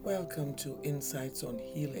Welcome to Insights on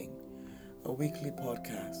Healing, a weekly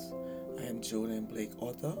podcast. I am Joan M. Blake,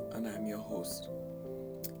 author, and I'm your host.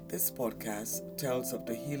 This podcast tells of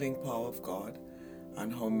the healing power of God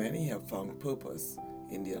and how many have found purpose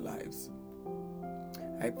in their lives.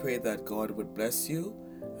 I pray that God would bless you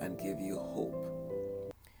and give you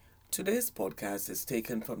hope. Today's podcast is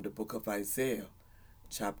taken from the book of Isaiah,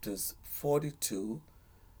 chapters 42,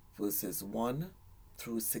 verses 1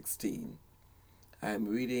 through 16. I am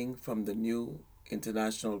reading from the New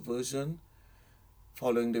International Version.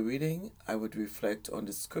 Following the reading, I would reflect on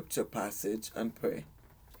the scripture passage and pray.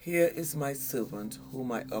 Here is my servant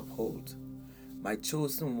whom I uphold, my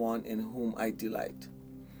chosen one in whom I delight.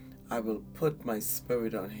 I will put my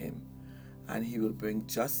spirit on him, and he will bring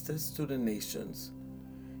justice to the nations.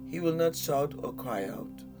 He will not shout or cry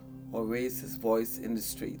out, or raise his voice in the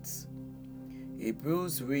streets. A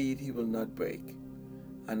bruised reed he will not break,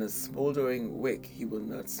 and a smoldering wick he will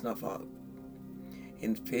not snuff out.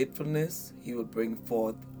 In faithfulness he will bring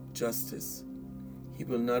forth justice. He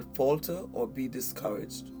will not falter or be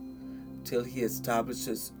discouraged till he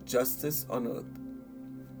establishes justice on earth.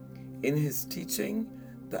 In his teaching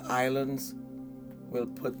the islands will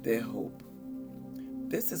put their hope.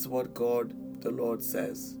 This is what God the Lord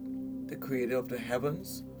says, the creator of the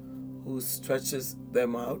heavens, who stretches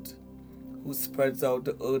them out, who spreads out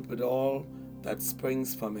the earth with all that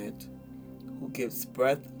springs from it, who gives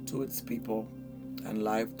breath to its people and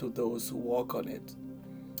life to those who walk on it.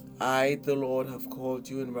 I, the Lord, have called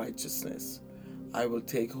you in righteousness. I will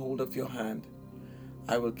take hold of your hand.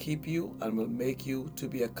 I will keep you and will make you to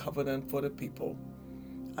be a covenant for the people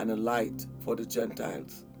and a light for the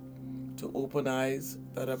Gentiles, to open eyes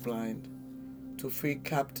that are blind, to free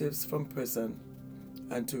captives from prison,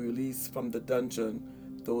 and to release from the dungeon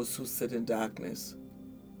those who sit in darkness.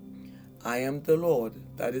 I am the Lord,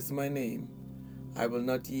 that is my name. I will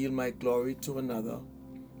not yield my glory to another,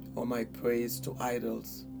 or my praise to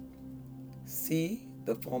idols. See,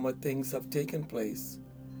 the former things have taken place,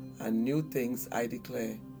 and new things I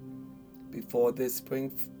declare. Before they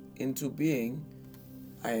spring into being,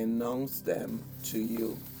 I announce them to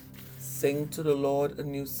you. Sing to the Lord a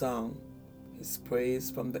new song, his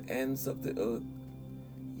praise from the ends of the earth.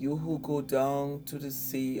 You who go down to the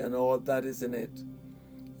sea and all that is in it,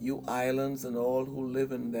 you islands and all who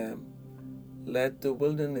live in them. Let the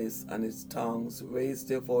wilderness and its towns raise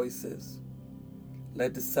their voices.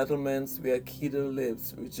 Let the settlements where Kedar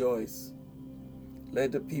lives rejoice.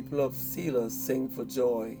 Let the people of Selah sing for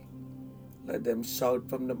joy. Let them shout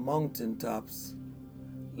from the mountain tops.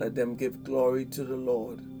 Let them give glory to the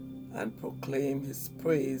Lord and proclaim his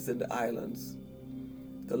praise in the islands.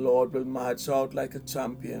 The Lord will march out like a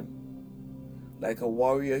champion. Like a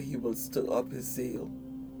warrior he will stir up his zeal.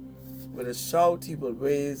 With a shout he will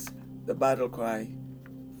raise the battle cry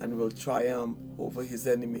and will triumph over his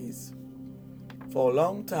enemies. For a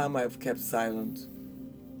long time I have kept silent.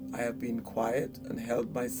 I have been quiet and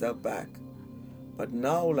held myself back. But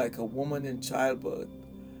now, like a woman in childbirth,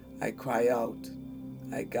 I cry out.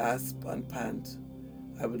 I gasp and pant.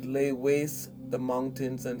 I would lay waste the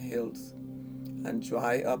mountains and hills and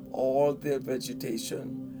dry up all their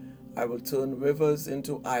vegetation. I will turn rivers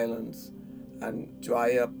into islands and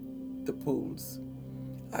dry up the pools.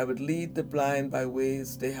 I would lead the blind by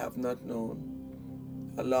ways they have not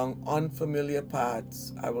known. Along unfamiliar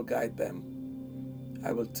paths I will guide them.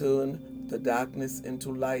 I will turn the darkness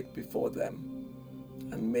into light before them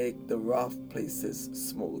and make the rough places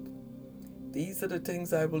smooth. These are the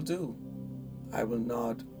things I will do. I will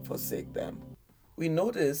not forsake them. We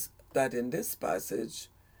notice that in this passage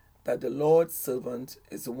that the Lord's servant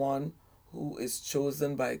is one who is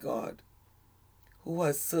chosen by God, who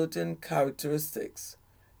has certain characteristics,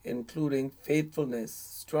 including faithfulness,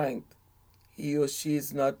 strength. He or she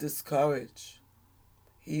is not discouraged.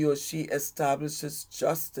 He or she establishes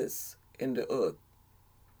justice in the earth.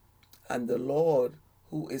 And the Lord,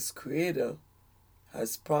 who is Creator,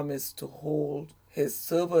 has promised to hold his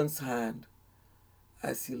servant's hand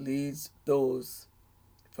as he leads those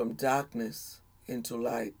from darkness into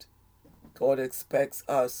light. God expects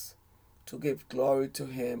us to give glory to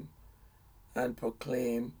him and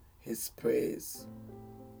proclaim his praise.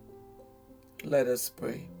 Let us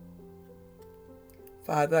pray.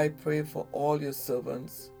 Father, I pray for all your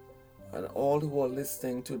servants and all who are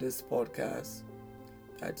listening to this podcast,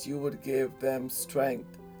 that you would give them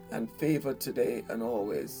strength and favor today and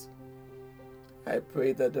always. I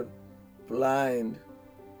pray that the blind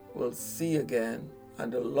will see again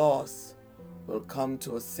and the lost will come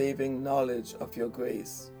to a saving knowledge of your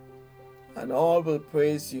grace, and all will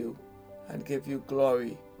praise you and give you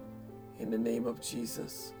glory. In the name of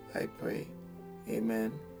Jesus, I pray.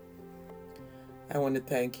 Amen I want to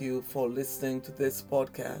thank you for listening to this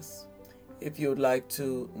podcast. If you would like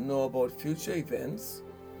to know about future events,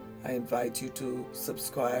 I invite you to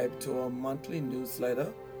subscribe to our monthly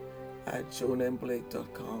newsletter at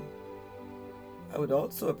joanmblake.com. I would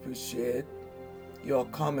also appreciate your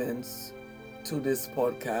comments to this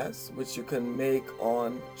podcast, which you can make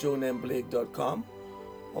on joanmblake.com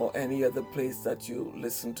or any other place that you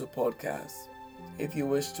listen to podcasts. If you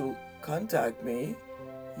wish to contact me,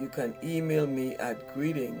 you can email me at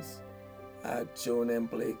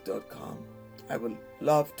greetings@joanmblake.com. I would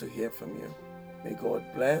love to hear from you. May God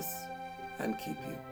bless and keep you.